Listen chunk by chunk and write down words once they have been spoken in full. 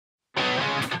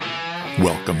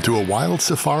Welcome to a wild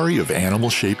safari of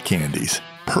animal-shaped candies,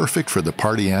 perfect for the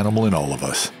party animal in all of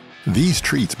us. These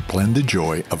treats blend the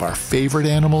joy of our favorite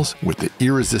animals with the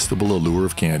irresistible allure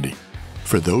of candy.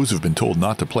 For those who've been told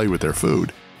not to play with their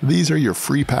food, these are your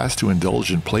free pass to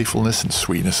indulge in playfulness and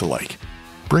sweetness alike.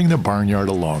 Bring the barnyard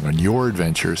along on your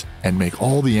adventures and make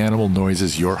all the animal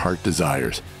noises your heart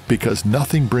desires, because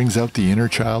nothing brings out the inner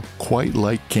child quite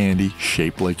like candy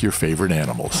shaped like your favorite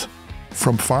animals.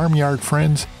 From farmyard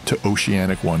friends to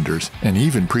oceanic wonders and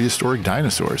even prehistoric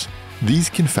dinosaurs, these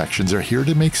confections are here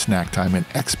to make snack time an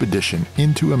expedition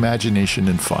into imagination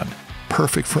and fun,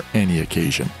 perfect for any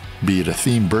occasion, be it a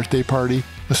themed birthday party,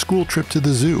 a school trip to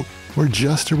the zoo, or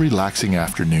just a relaxing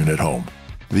afternoon at home.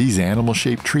 These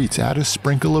animal-shaped treats add a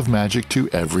sprinkle of magic to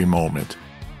every moment.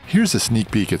 Here's a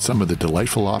sneak peek at some of the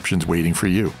delightful options waiting for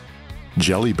you.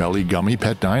 Jelly Belly Gummy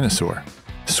Pet Dinosaur,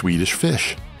 Swedish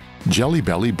Fish, Jelly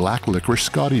Belly Black Licorice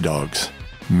Scotty Dogs,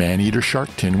 Man-Eater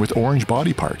Shark Tin with orange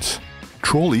body parts,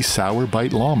 Trolley Sour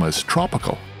Bite Llamas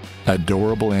Tropical,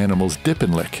 Adorable Animals Dip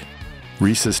and Lick,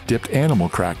 Reese's Dipped Animal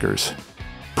Crackers,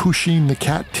 Pusheen the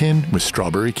Cat Tin with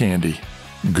strawberry candy,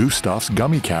 Gustav's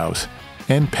Gummy Cows,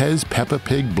 and Pez Peppa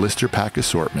Pig Blister Pack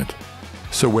Assortment.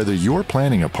 So whether you're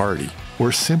planning a party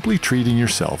or simply treating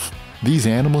yourself, these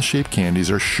animal-shaped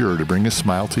candies are sure to bring a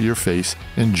smile to your face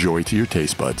and joy to your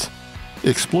taste buds.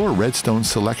 Explore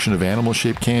Redstone's selection of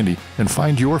animal-shaped candy and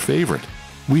find your favorite.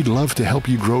 We'd love to help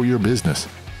you grow your business.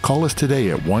 Call us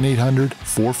today at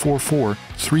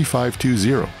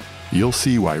 1-800-444-3520. You'll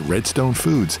see why Redstone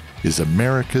Foods is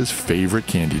America's favorite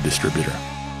candy distributor.